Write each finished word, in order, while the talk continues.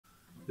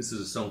This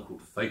is a song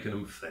called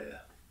Fakenham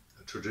Fair,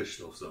 a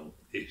traditional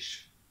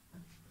song-ish.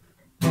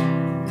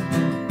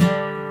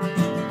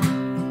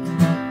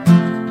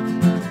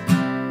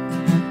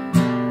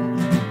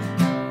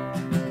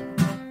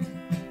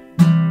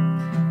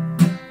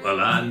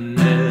 Well, I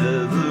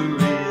never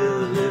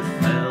really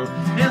fell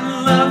in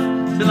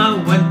love till I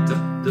went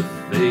up to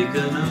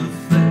Fakenham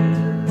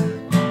Fair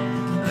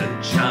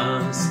and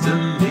chanced to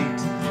meet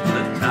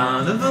the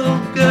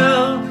carnival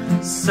girl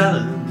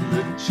selling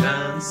the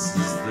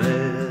chances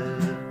there.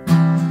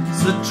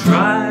 So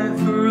try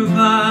for a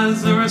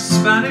vase or a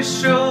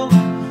Spanish shawl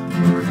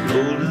or a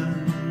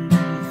golden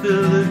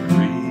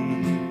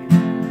filigree.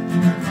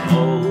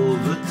 All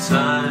the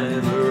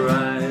time her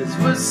eyes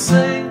were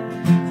saying,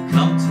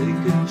 come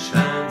take a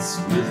chance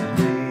with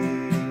me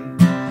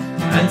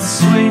and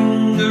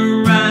swing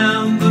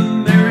around the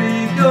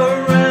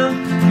merry-go-round,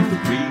 give the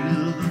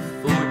wheel of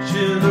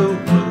fortune a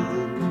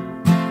whirl.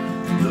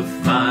 The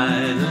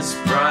finest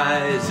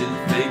prize in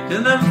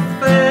Fakenham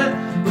Fair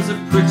was a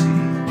pretty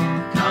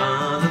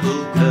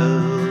carnival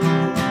girl.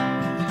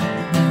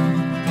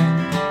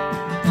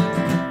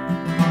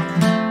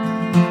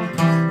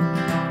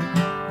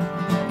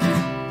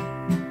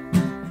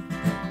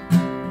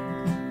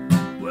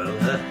 Well,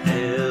 her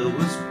hair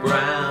was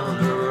brown,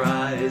 her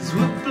eyes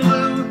were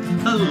blue,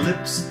 her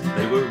lips,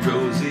 they were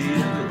rosy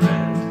and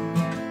red,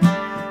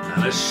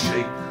 and a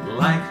shape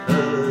like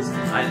hers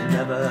I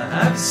never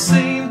have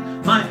seen.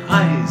 My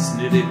eyes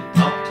nearly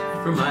popped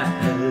from my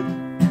head,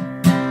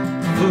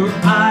 for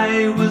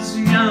I was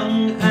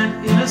young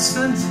and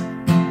innocent,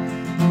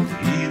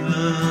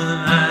 even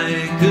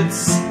I could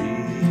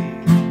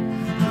see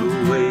the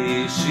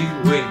way she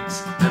winked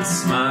and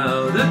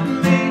smiled at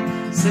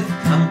me, said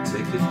come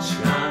take a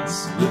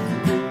chance with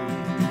me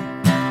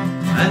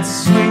and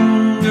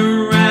swing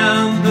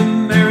around the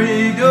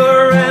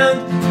merry-go-round,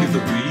 give the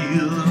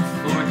wheel of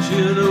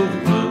fortune a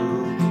whirl.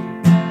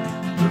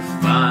 The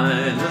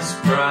finest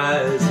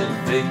prize in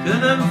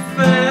Fakenham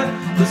Fair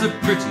was a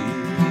pretty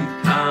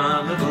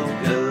carnival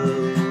girl.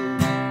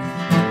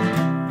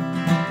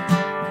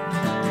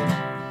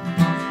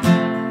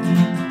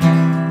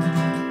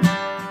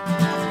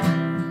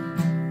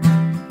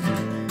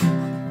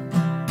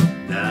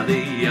 Now the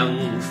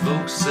young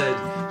folks said,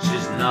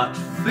 she's not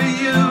for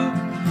you,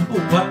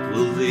 what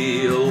will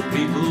the old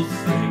people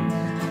think?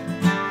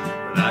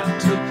 But I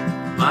took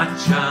my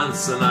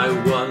chance and I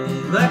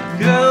won that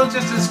girl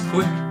just as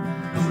quick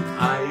as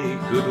I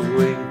could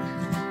wink.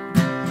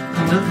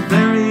 And the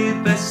very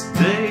best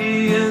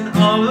day in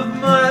all of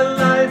my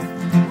life,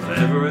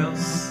 whatever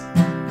else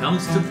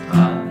comes to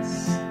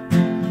pass,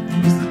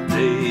 was the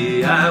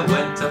day I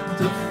went up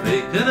to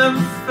Fakenham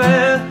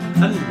Fair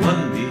and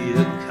won me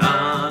a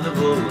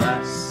carnival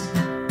lass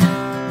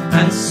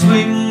and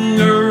swing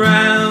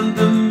around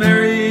the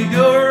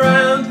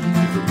merry-go-round,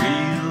 give the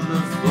wheel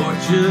of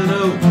fortune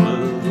a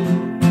whirl.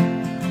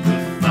 The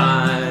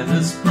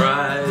finest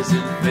prize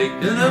in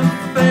Fakenham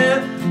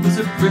Fair was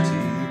a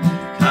pretty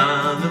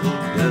carnival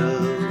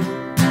girl.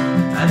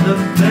 And the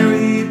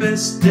very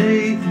best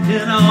day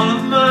in all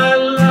of my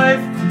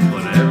life,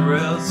 whatever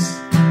else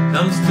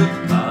comes to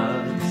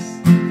pass,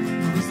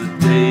 was the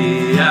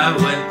day I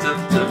went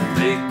up to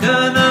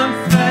Fakenham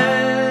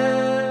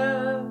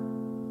Fair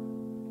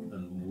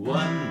and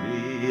won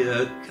me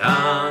a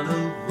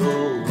carnival